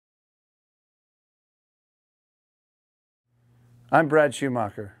I'm Brad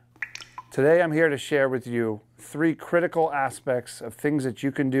Schumacher. Today I'm here to share with you 3 critical aspects of things that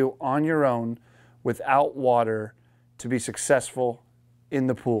you can do on your own without water to be successful in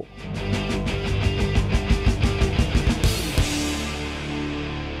the pool.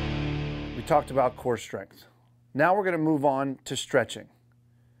 We talked about core strength. Now we're going to move on to stretching.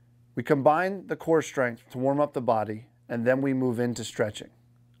 We combine the core strength to warm up the body, and then we move into stretching.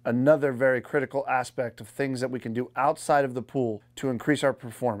 Another very critical aspect of things that we can do outside of the pool to increase our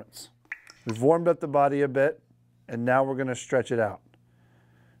performance. We've warmed up the body a bit, and now we're going to stretch it out.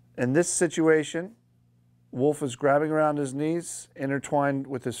 In this situation, Wolf is grabbing around his knees, intertwined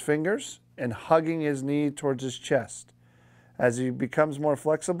with his fingers, and hugging his knee towards his chest. As he becomes more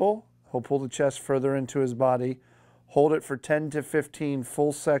flexible, he'll pull the chest further into his body, hold it for 10 to 15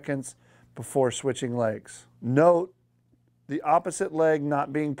 full seconds before switching legs. Note the opposite leg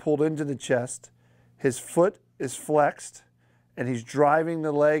not being pulled into the chest. His foot is flexed and he's driving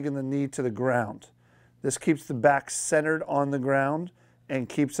the leg and the knee to the ground. This keeps the back centered on the ground and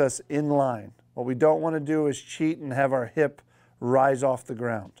keeps us in line. What we don't want to do is cheat and have our hip rise off the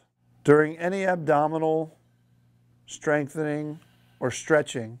ground. During any abdominal strengthening or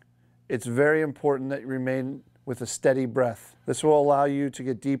stretching, it's very important that you remain with a steady breath. This will allow you to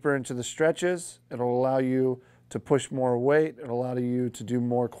get deeper into the stretches. It'll allow you to push more weight. It'll allow you to do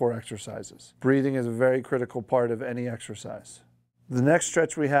more core exercises. Breathing is a very critical part of any exercise. The next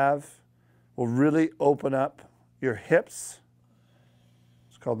stretch we have will really open up your hips.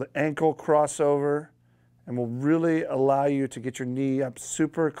 It's called the ankle crossover, and will really allow you to get your knee up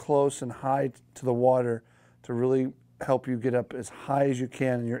super close and high to the water to really help you get up as high as you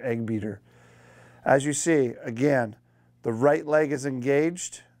can in your egg beater. As you see, again, the right leg is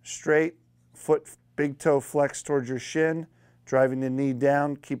engaged, straight, foot, big toe flexed towards your shin, driving the knee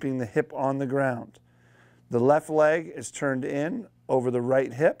down, keeping the hip on the ground. The left leg is turned in over the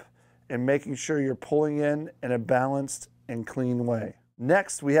right hip and making sure you're pulling in a balanced and clean way.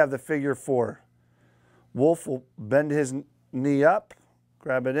 Next, we have the figure 4. Wolf will bend his knee up,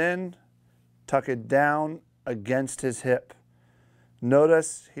 grab it in, tuck it down against his hip.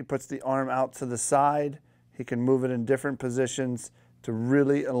 Notice he puts the arm out to the side. He can move it in different positions to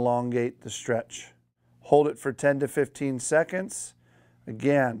really elongate the stretch. Hold it for 10 to 15 seconds.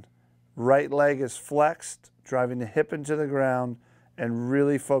 Again, right leg is flexed, driving the hip into the ground and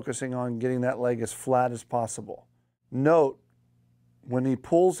really focusing on getting that leg as flat as possible. Note, when he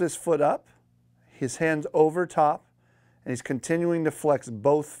pulls his foot up, his hand's over top and he's continuing to flex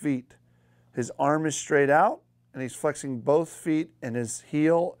both feet. His arm is straight out and he's flexing both feet and his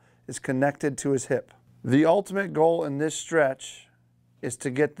heel is connected to his hip. The ultimate goal in this stretch is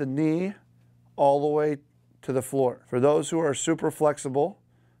to get the knee all the way to the floor. For those who are super flexible,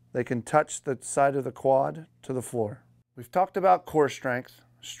 they can touch the side of the quad to the floor. We've talked about core strength,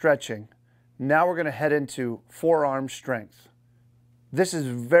 stretching. Now we're going to head into forearm strength. This is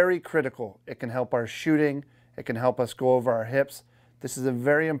very critical. It can help our shooting. It can help us go over our hips. This is a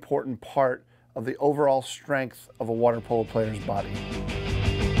very important part of the overall strength of a water polo player's body.